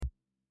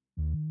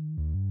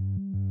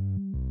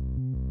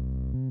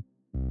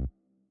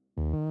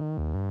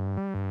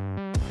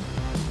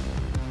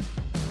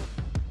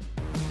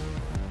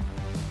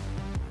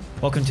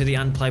Welcome to the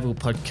Unplayable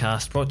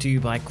podcast, brought to you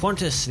by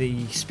Qantas,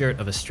 the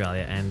spirit of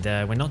Australia. And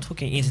we're not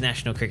talking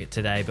international cricket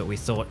today, but we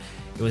thought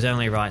it was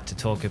only right to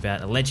talk about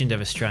a legend of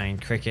Australian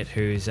cricket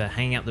who's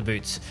hanging up the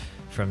boots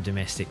from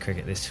domestic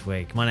cricket this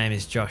week. My name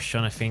is Josh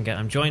Shonafinger.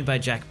 I'm joined by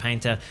Jack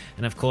Painter,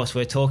 and of course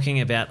we're talking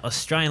about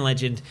Australian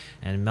legend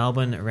and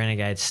Melbourne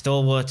Renegades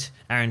stalwart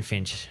Aaron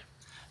Finch.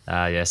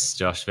 Yes,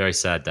 Josh, very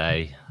sad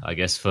day, I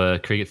guess, for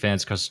cricket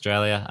fans across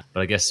Australia.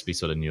 But I guess we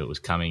sort of knew it was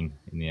coming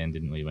in the end,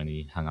 didn't we, when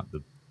he hung up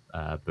the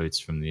boots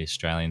from the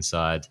Australian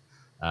side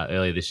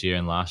earlier this year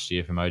and last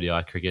year from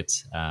ODI cricket.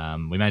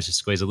 We managed to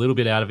squeeze a little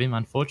bit out of him.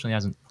 Unfortunately, he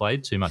hasn't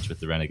played too much with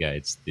the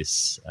Renegades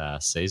this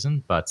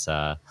season, but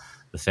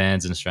the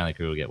fans in Australian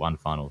cricket will get one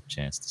final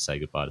chance to say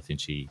goodbye to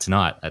Finchy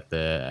tonight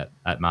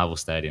at Marvel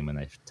Stadium when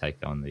they take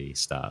on the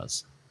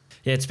Stars.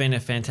 Yeah, it's been a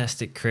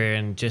fantastic career,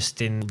 and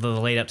just in the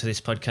lead up to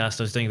this podcast,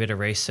 I was doing a bit of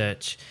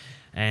research,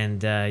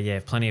 and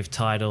plenty of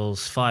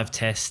titles, 5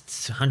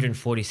 tests,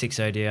 146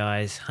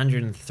 ODIs,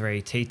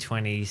 103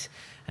 T20s,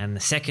 and the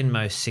second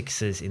most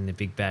sixes in the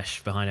Big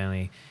Bash behind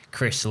only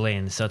Chris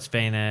Lynn. So it's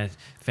been a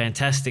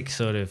fantastic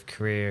sort of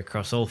career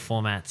across all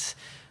formats.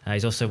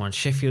 He's also won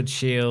Sheffield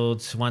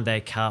Shields, One-Day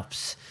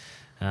Cups,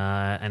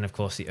 and of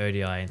course the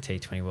ODI and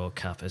T20 World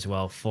Cup as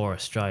well for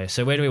Australia.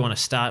 So where do we want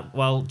to start?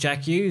 Well,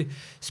 Jack, you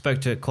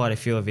spoke to quite a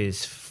few of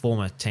his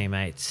former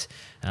teammates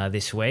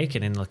this week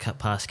and in the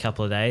past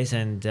couple of days.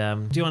 And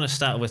do you want to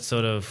start with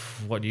sort of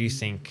what you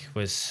think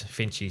was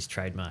Finchy's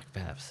trademark,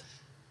 perhaps?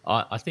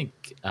 I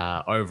think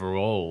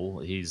overall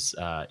his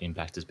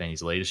impact has been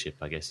his leadership.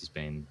 I guess he's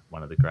been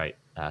one of the great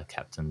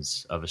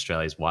captains of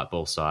Australia's white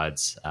ball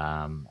sides,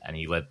 and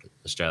he led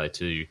Australia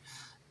to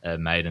a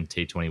maiden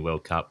T20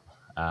 World Cup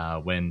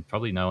when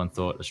probably no one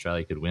thought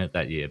Australia could win it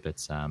that year.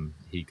 But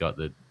he got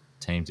the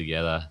team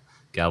together,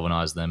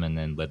 galvanised them, and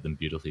then led them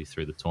beautifully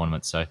through the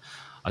tournament. So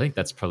I think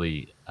that's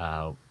probably,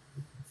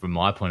 from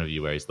my point of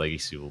view, where his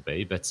legacy will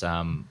be. But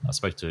I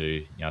spoke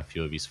to a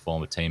few of his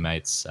former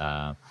teammates.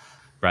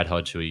 Brad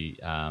Hodge, who he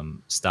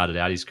started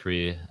out his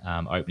career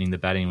opening the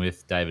batting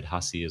with, David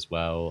Hussey as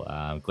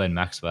well, Glenn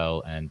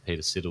Maxwell and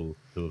Peter Siddle,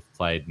 who have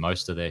played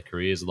most of their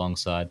careers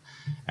alongside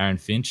Aaron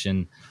Finch.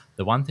 And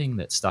the one thing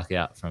that stuck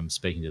out from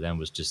speaking to them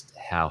was just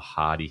how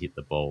hard he hit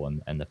the ball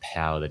and the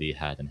power that he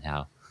had and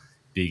how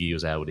big he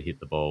was able to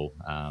hit the ball.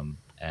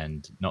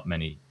 And not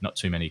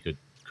too many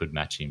could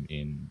match him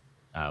in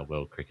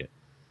world cricket.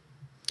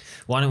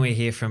 Why don't we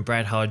hear from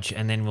Brad Hodge,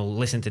 and then we'll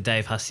listen to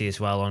Dave Hussey as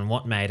well on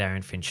what made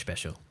Aaron Finch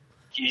special.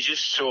 You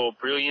just saw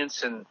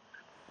brilliance and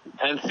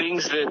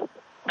things that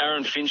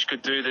Aaron Finch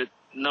could do that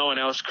no one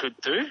else could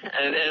do.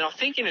 And I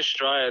think in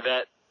Australia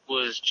that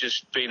was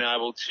just being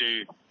able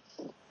to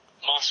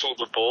muscle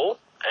the ball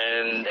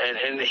and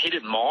hit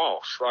it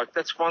miles. Like,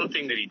 that's one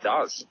thing that he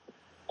does.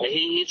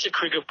 He hits a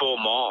cricket ball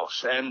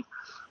miles. And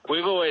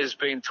we've always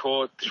been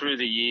taught through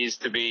the years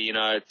to be,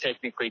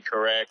 technically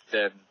correct,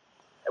 and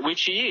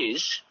which he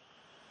is.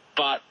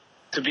 But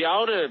to be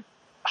able to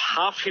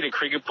half hit a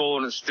cricket ball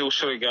and it still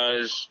sort of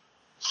goes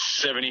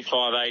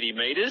 75, 80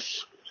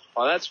 metres,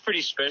 that's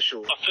pretty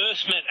special. I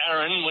first met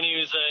Aaron when he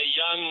was a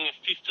young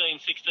 15,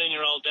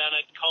 16-year-old down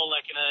at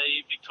Colac in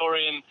a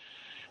Victorian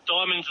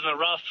Diamonds in the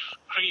Rough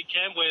cricket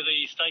camp where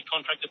the state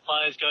contracted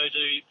players go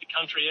to the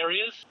country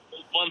areas.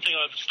 One thing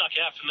that stuck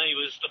out for me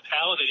was the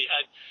power that he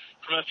had.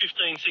 From a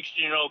 15,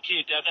 16-year-old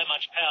kid to have that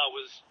much power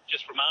was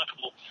just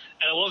remarkable.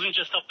 And it wasn't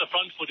just off the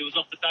front foot, it was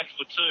off the back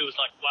foot too. It was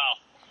like,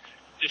 wow,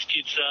 this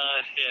kid's,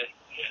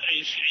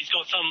 he's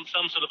got some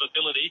sort of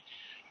ability.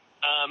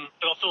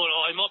 But I thought,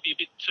 he might be a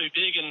bit too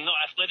big and not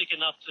athletic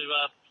enough to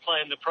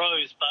play in the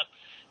pros, but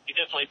he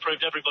definitely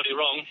proved everybody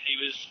wrong. He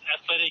was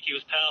athletic, he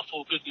was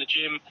powerful, good in the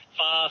gym,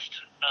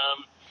 fast,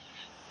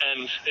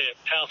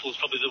 powerful is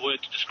probably the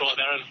word to describe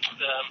Aaron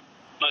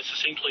most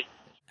succinctly.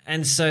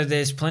 And so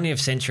there's plenty of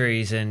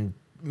centuries and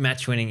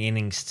match-winning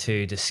innings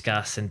to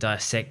discuss and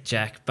dissect,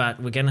 Jack, but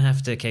we're going to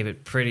have to keep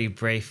it pretty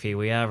brief here.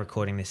 We are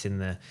recording this in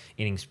the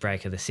innings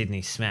break of the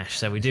Sydney Smash,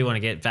 so we do want to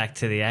get back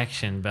to the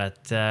action.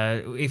 But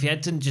if you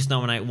had to just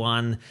nominate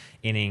one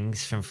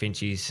innings from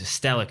Finchy's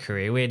stellar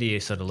career, where do you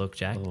sort of look,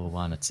 Jack?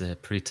 It's a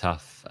pretty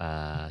tough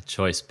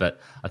choice, but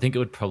I think it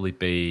would probably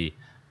be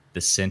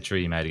the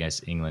century he made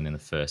against England in the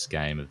first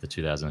game of the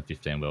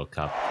 2015 World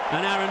Cup.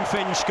 And Aaron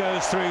Finch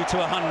goes through to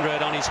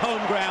 100 on his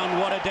home ground.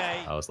 What a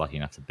day. I was lucky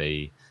enough to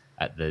be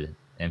at the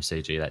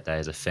MCG that day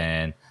as a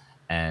fan,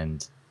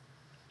 and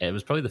it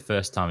was probably the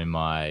first time in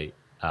my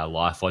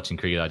life watching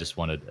cricket I just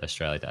wanted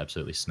Australia to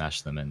absolutely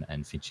smash them,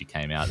 and Finchy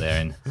came out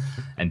there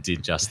and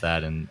did just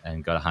that and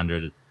got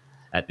 100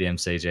 at the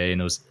MCG.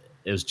 And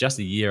it was just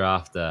a year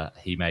after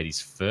he made his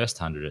first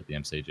 100 at the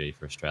MCG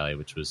for Australia,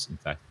 which was in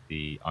fact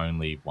the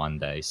only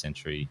one-day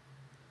century.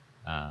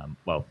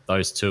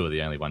 Those two are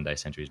the only one-day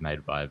centuries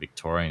made by a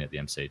Victorian at the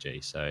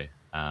MCG. So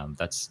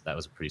that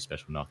was a pretty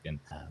special knock. And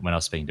when I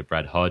was speaking to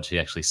Brad Hodge, he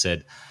actually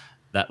said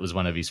that was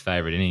one of his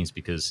favourite innings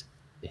because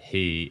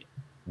he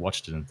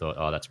watched it and thought,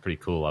 oh, that's pretty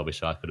cool. I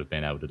wish I could have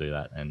been able to do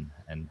that. And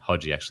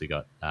Hodgie actually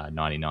got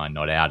 99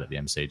 not out at the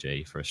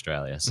MCG for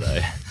Australia. So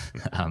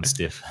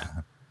stiff.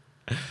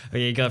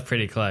 Well, you got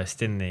pretty close,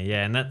 didn't he?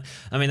 Yeah, and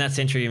that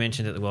century you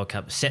mentioned at the World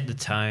Cup set the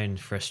tone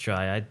for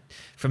Australia.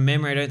 From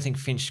memory, I don't think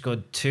Finch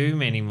scored too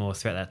many more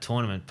throughout that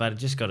tournament, but it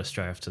just got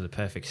Australia off to the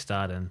perfect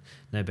start, and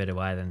no better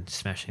way than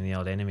smashing the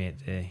old enemy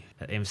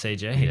at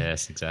MCG.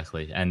 Yes,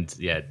 exactly. And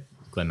yeah,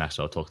 Glenn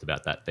Maxwell talked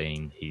about that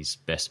being his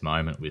best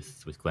moment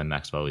with Glenn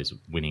Maxwell is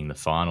winning the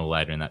final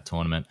later in that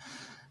tournament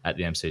at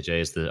the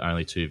MCG as the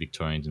only two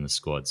Victorians in the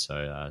squad.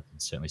 So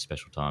certainly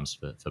special times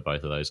for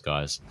both of those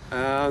guys.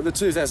 The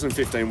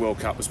 2015 World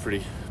Cup was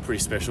pretty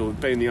special.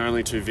 Being the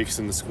only two Vics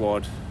in the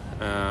squad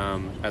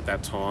at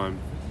that time,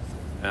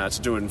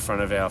 to do it in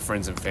front of our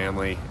friends and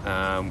family.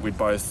 We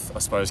both, I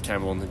suppose,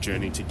 came on the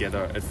journey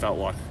together. It felt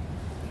like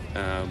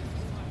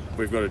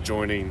we've got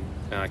adjoining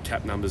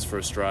cap numbers for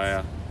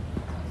Australia.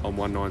 I'm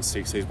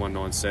 196, he's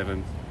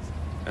 197.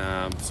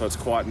 So it's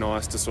quite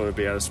nice to sort of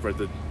be able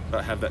to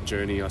have that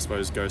journey, I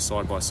suppose, go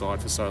side by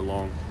side for so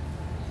long.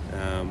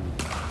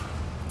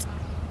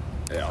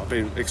 I've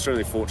been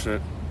extremely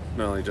fortunate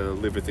not only to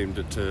live with him,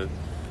 but to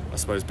I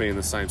suppose, be in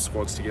the same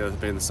squads together,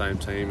 be in the same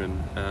team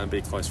and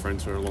be close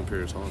friends for a long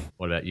period of time.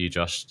 What about you,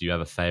 Josh? Do you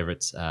have a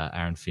favourite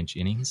Aaron Finch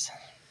innings?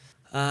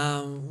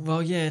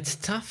 Well, yeah, it's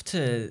tough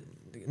to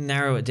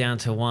narrow it down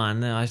to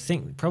one. I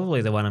think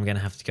probably the one I'm going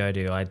to have to go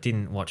to, I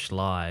didn't watch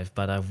live,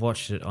 but I've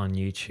watched it on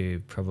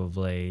YouTube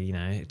probably,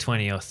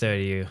 20 or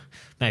 30 or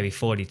maybe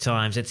 40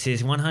 times. It's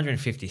his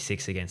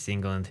 156 against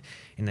England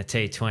in the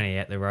T20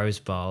 at the Rose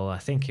Bowl. I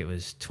think it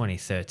was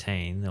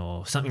 2013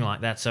 or something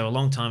like that, so a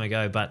long time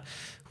ago, but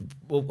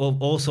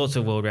all sorts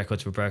of world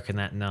records were broken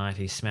that night.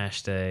 He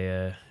smashed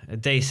a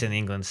decent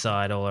England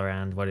side all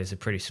around what is a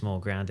pretty small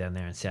ground down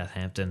there in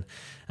Southampton.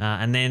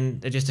 And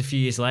then just a few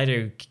years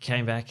later, he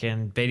came back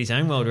and beat his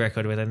own world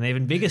record with an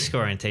even bigger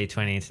score in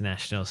T20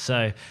 International.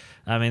 So,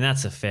 I mean,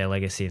 that's a fair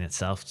legacy in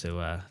itself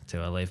to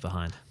leave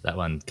behind. That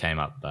one came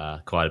up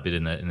quite a bit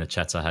in the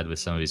chats I had with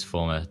some of his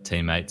former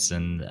teammates.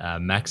 And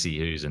Maxi,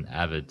 who's an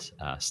avid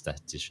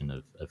statistician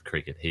of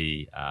cricket,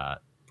 he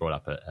brought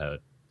up a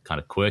kind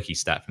of quirky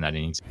stat from that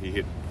innings. He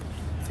hit,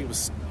 I think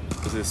was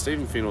it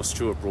Stephen Finn or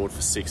Stuart Broad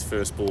for six,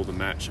 first ball of the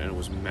match, and it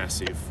was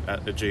massive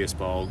at the GS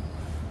Bowl,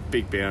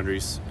 big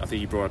boundaries. I think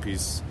he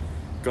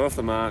got off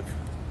the mark,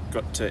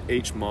 got to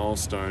each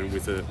milestone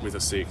with a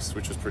six,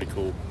 which was pretty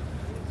cool.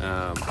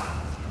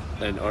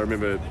 And I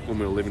remember when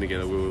we were living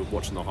together, we were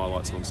watching the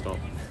highlights non-stop.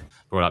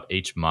 Brought up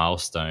each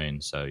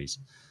milestone, so he's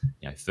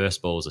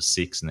first ball was a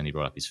six, and then he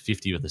brought up his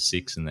 50 with a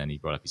six, and then he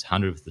brought up his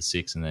 100 with a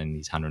six, and then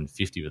his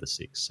 150 with a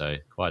six. So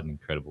quite an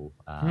incredible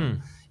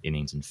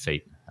innings and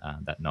feat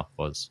that knock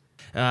was.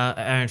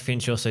 Aaron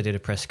Finch also did a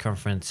press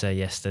conference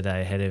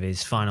yesterday ahead of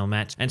his final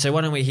match. And so why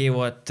don't we hear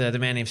what the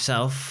man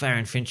himself,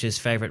 Aaron Finch's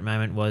favourite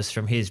moment was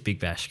from his Big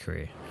Bash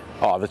career.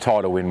 Oh, the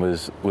title win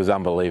was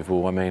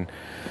unbelievable. I mean,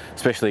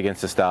 especially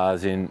against the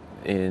Stars in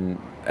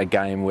a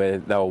game where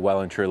they were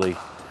well and truly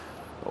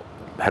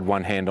had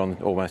one hand on,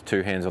 almost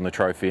two hands on the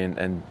trophy,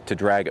 and to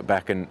drag it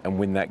back and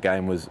win that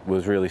game was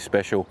really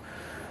special.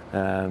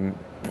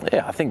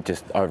 I think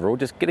just overall,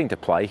 just getting to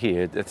play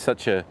here, it's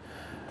such an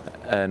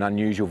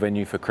unusual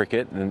venue for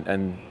cricket,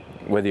 and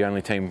we're the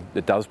only team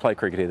that does play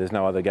cricket here. There's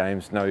no other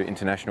games, no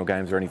international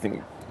games or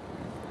anything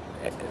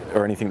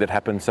that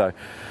happens. So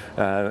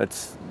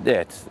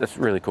it's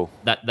really cool.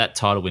 That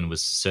title win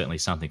was certainly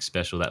something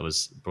special. That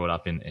was brought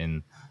up in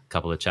a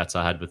couple of chats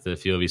I had with a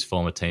few of his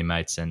former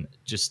teammates, and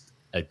just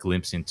a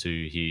glimpse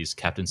into his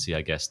captaincy,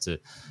 I guess, to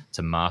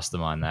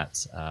mastermind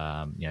that.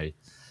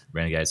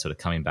 Renegades sort of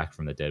coming back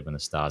from the dead when the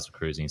Stars were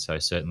cruising. So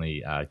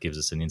certainly gives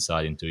us an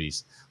insight into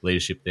his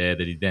leadership there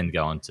that he'd then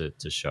go on to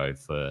show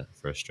for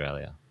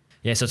Australia.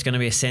 Yeah, so it's going to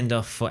be a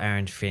send-off for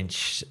Aaron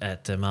Finch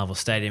at the Marvel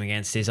Stadium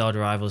against his old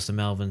rivals, the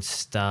Melbourne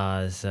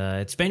Stars.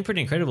 It's been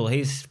pretty incredible.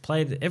 He's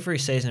played every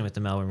season with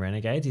the Melbourne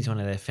Renegades. He's one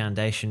of their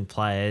foundation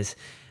players.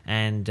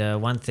 And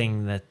one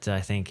thing that I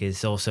think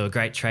is also a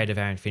great trait of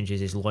Aaron Finch is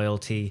his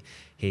loyalty.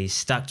 He's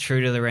stuck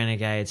true to the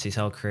Renegades his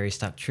whole career. He's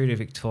stuck true to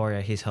Victoria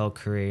his whole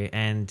career.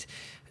 And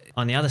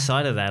on the other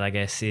side of that, I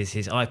guess, is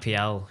his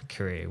IPL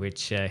career,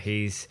 which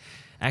he's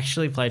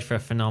actually played for a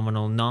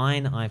phenomenal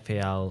 9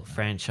 IPL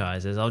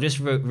franchises. I'll just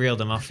reel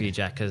them off for you,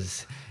 Jack,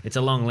 because it's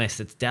a long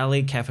list. It's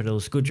Delhi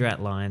Capitals,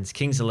 Gujarat Lions,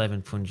 Kings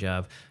 11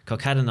 Punjab,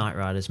 Kolkata Knight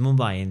Riders,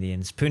 Mumbai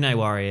Indians, Pune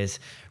Warriors,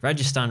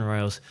 Rajasthan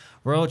Royals,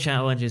 Royal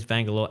Challengers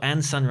Bangalore,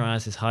 and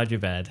Sunrisers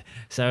Hyderabad.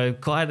 So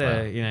quite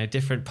a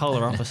different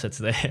polar opposites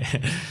there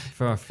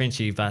for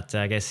Finchy, but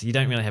I guess you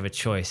don't really have a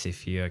choice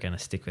if you are going to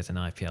stick with an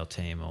IPL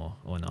team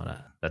or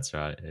not. That's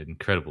right.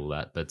 Incredible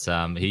that. But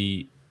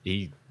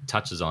he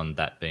touches on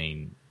that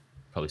being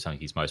probably something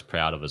he's most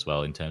proud of as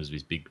well in terms of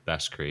his Big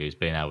Bash career. He's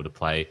been able to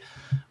play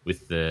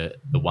with the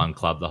one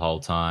club the whole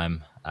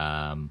time.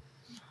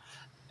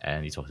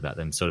 And he talked about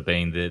them sort of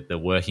being the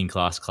working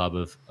class club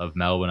of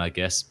Melbourne, I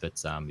guess. But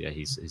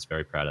he's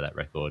very proud of that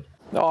record.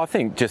 Oh, I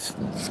think just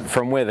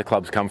from where the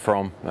club's come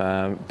from,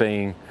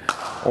 being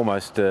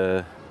almost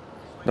not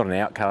an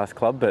outcast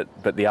club,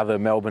 but the other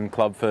Melbourne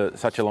club for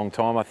such a long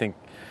time, I think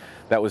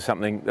that was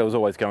something that was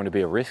always going to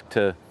be a risk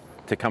to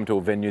come to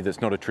a venue that's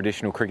not a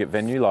traditional cricket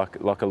venue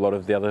like a lot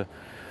of the other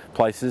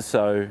places.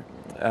 So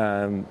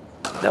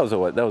that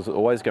was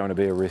always going to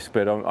be a risk,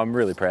 but I'm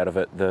really proud of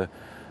it.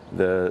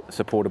 The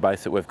supporter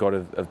base that we've got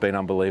have been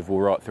unbelievable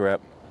right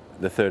throughout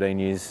the 13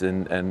 years,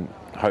 and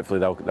hopefully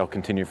they'll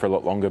continue for a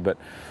lot longer. But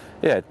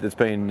yeah, there's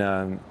been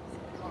I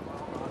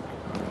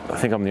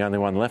think I'm the only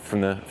one left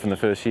from the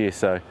first year,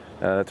 so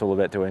that's all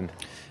about to end.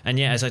 And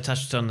yeah, as I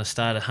touched on the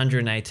start,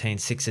 118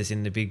 sixes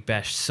in the Big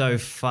Bash so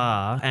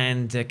far.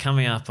 And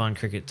coming up on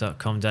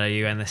cricket.com.au,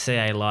 and the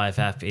CA Live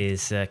app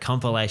is a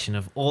compilation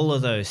of all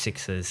of those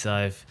sixes.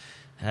 I've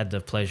had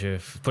the pleasure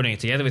of putting it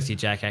together with you,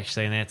 Jack,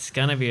 actually, and it's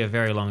going to be a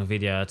very long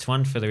video. It's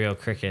one for the real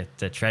cricket,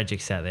 the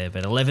tragics out there,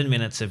 but 11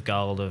 minutes of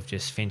gold of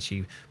just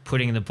Finchy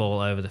putting the ball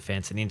over the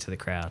fence and into the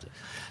crowd.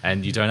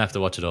 And you don't have to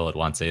watch it all at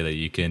once either.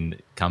 You can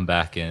come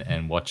back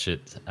and watch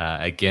it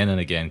again and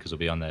again, because we'll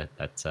be on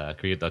that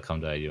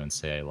cricket.com.au and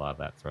CA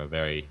Live app for a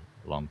very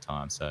long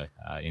time. So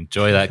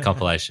enjoy that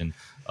compilation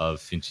of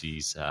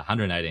Finchy's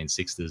 118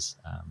 sixes.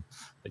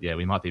 But yeah,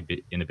 we might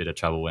be in a bit of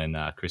trouble when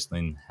Chris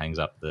Lynn hangs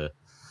up the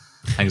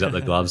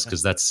gloves,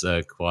 because that's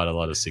quite a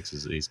lot of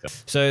sixes that he's got.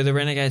 So the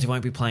Renegades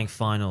won't be playing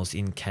finals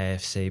in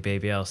KFC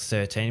BBL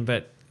 13,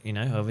 but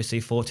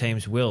obviously 4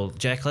 teams will.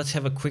 Jack, let's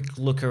have a quick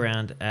look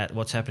around at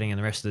what's happening in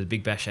the rest of the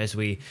Big Bash as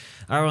we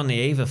are on the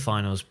eve of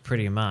finals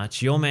pretty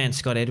much. Your man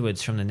Scott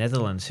Edwards from the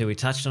Netherlands, who we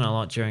touched on a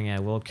lot during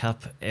our World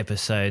Cup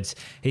episodes,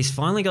 he's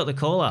finally got the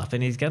call up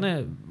and he's going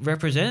to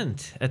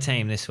represent a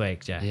team this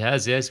week, Jack. He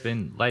has, yeah. It's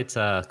been late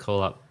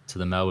call up to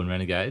the Melbourne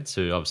Renegades,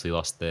 who obviously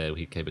lost their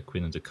wicketkeeper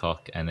Quinlan de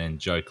Kock, and then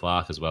Joe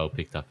Clark as well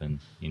picked up an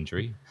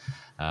injury.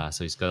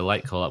 So he's got a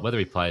late call up. Whether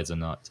he plays or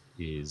not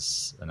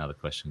is another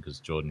question, because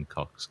Jordan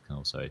Cox can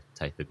also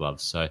take the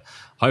gloves. So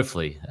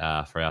hopefully,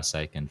 for our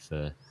sake and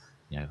for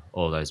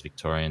all those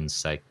Victorians'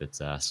 sake, that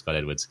Scott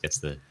Edwards gets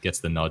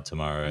the nod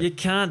tomorrow. You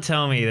can't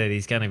tell me that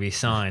he's going to be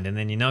signed and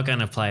then you're not going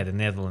to play the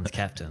Netherlands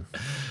captain.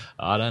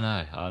 I don't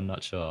know. I'm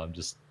not sure. I'm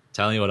just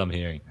telling you what I'm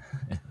hearing.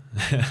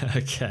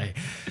 Okay.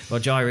 Well,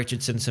 Jai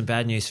Richardson, some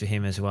bad news for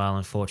him as well.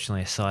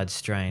 Unfortunately, a side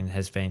strain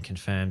has been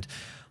confirmed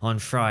on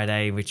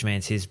Friday, which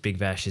means his Big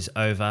Bash is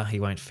over.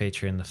 He won't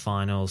feature in the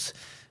finals,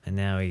 and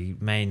now he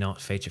may not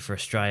feature for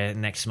Australia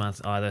next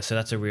month either, so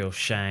that's a real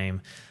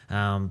shame.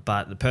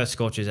 But the Perth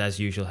Scorchers, as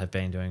usual, have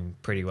been doing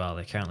pretty well.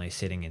 They're currently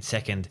sitting in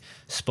second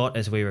spot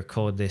as we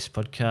record this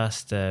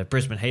podcast.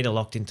 Brisbane Heat are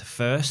locked into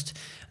first,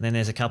 and then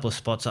there's a couple of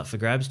spots up for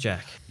grabs,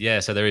 Jack. Yeah,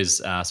 so there is.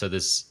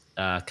 There's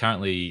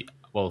currently...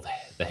 Well,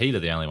 the Heat are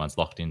the only ones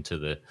locked into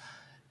the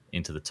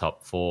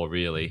top 4,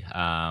 really.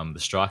 The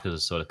Strikers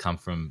have sort of come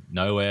from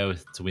nowhere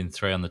to win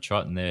 3 on the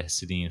trot, and they're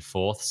sitting in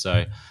 4th.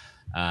 So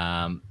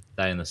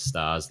they and the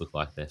Stars look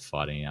like they're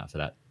fighting out for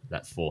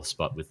that 4th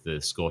spot, with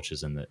the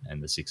Scorchers and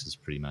the Sixers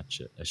pretty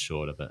much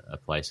assured of a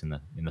place in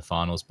the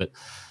finals. But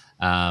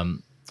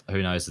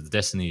who knows? The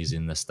destiny is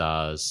in the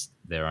Stars'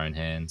 their own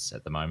hands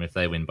at the moment. If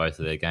they win both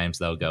of their games,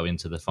 they'll go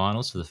into the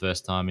finals for the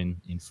first time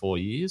in 4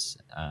 years.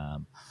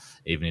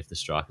 Even if the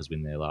Strikers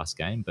win their last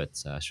game.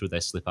 But should they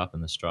slip up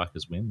and the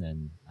Strikers win,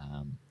 then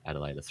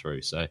Adelaide are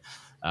through. So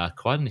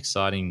quite an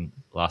exciting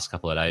last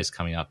couple of days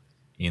coming up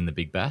in the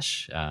Big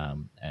Bash.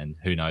 And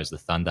who knows, the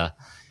Thunder,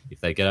 if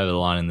they get over the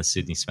line in the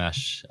Sydney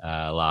Smash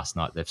last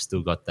night, they've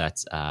still got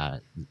that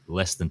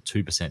less than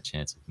 2%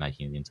 chance of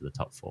making it into the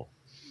top 4.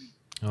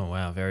 Oh,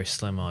 wow, very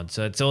slim odds.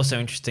 So it's also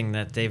interesting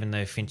that even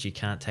though Finchy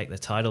can't take the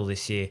title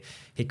this year,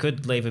 he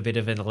could leave a bit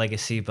of a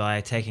legacy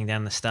by taking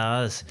down the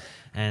Stars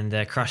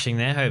and crushing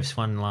their hopes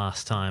one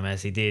last time,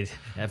 as he did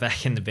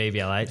back in the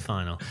BBL 8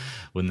 final.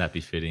 Wouldn't that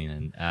be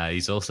fitting? And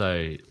he's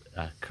also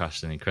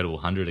crushed an incredible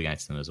 100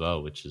 against them as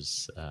well, which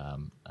is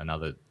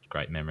another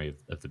great memory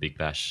of the Big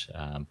Bash,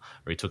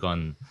 where he took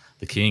on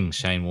the King,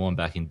 Shane Warne,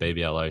 back in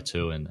BBL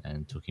 02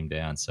 and took him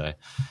down. So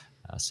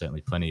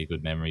certainly plenty of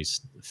good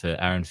memories for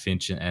Aaron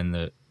Finch and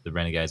the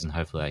Renegades, and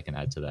hopefully they can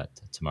add to that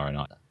tomorrow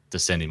night to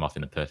send him off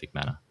in the perfect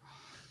manner.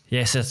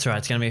 Yes, that's right.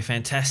 It's going to be a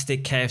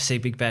fantastic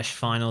KFC Big Bash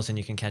finals, and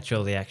you can catch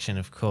all the action,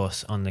 of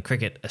course, on the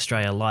Cricket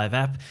Australia Live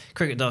app,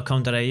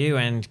 cricket.com.au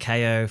and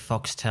KO,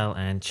 Foxtel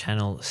and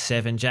Channel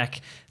 7.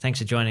 Jack, thanks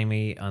for joining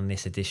me on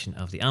this edition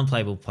of the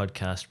Unplayable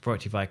podcast,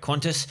 brought to you by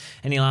Qantas.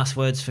 Any last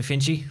words for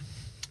Finchy?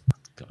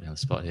 Got me on the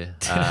spot here.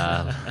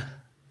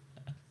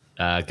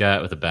 Go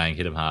out with a bang,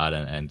 hit them hard,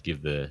 and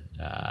give the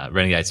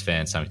Renegades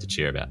fans something to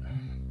cheer about.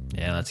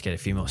 Yeah, let's get a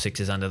few more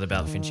sixes under the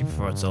belt, Finchy,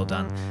 before it's all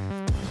done.